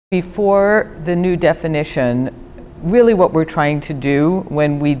Before the new definition, really what we're trying to do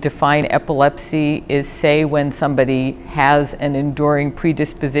when we define epilepsy is say when somebody has an enduring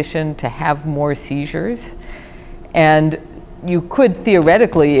predisposition to have more seizures. And you could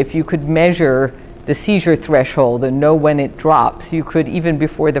theoretically, if you could measure the seizure threshold and know when it drops, you could even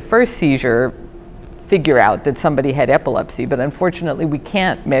before the first seizure figure out that somebody had epilepsy, but unfortunately we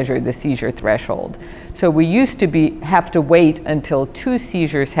can't measure the seizure threshold. So we used to have to wait until 2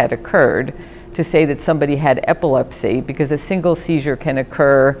 seizures had occurred to say that somebody had epilepsy, because a single seizure can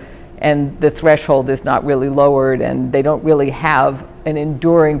occur and the threshold is not really lowered and they don't really have an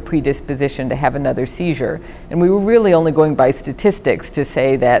enduring predisposition to have another seizure. And we were really only going by statistics to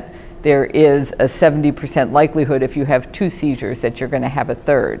say that there is a 70% likelihood if you have 2 seizures that you're going to have a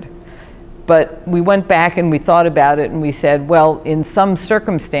third. But we went back and we thought about it and we said, well, in some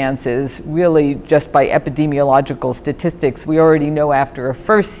circumstances, really just by epidemiological statistics, we already know after a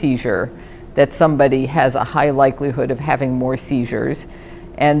first seizure that somebody has a high likelihood of having more seizures.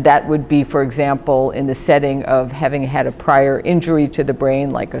 And that would be, for example, in the setting of having had a prior injury to the brain,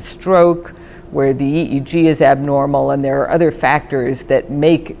 like a stroke, where the EEG is abnormal, and there are other factors that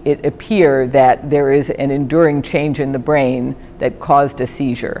make it appear that there is an enduring change in the brain that caused a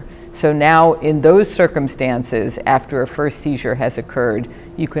seizure. So now in those circumstances, after a first seizure has occurred,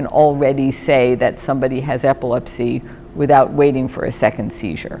 you can already say that somebody has epilepsy without waiting for a second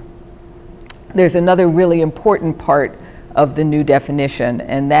seizure. There's another really important part of the new definition,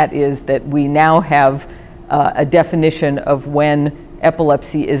 and that is that we now have a definition of when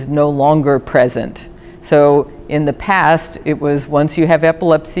epilepsy is no longer present. So in the past, it was once you have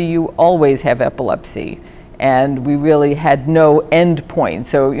epilepsy, you always have epilepsy. And we really had no end point.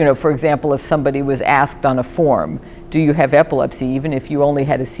 So, for example, if somebody was asked on a form, do you have epilepsy? Even if you only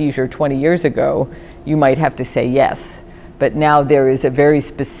had a seizure 20 years ago, you might have to say yes. But now there is a very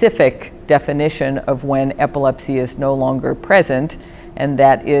specific definition of when epilepsy is no longer present, and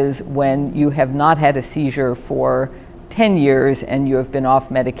that is when you have not had a seizure for 10 years and you have been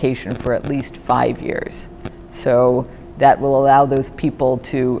off medication for at least 5 years. So that will allow those people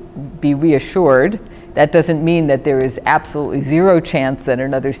to be reassured. That doesn't mean that there is absolutely 0 chance that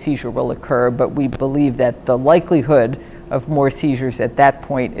another seizure will occur, but we believe that the likelihood of more seizures at that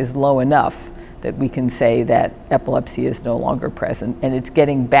point is low enough that we can say that epilepsy is no longer present, and it's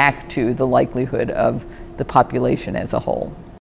getting back to the likelihood of the population as a whole.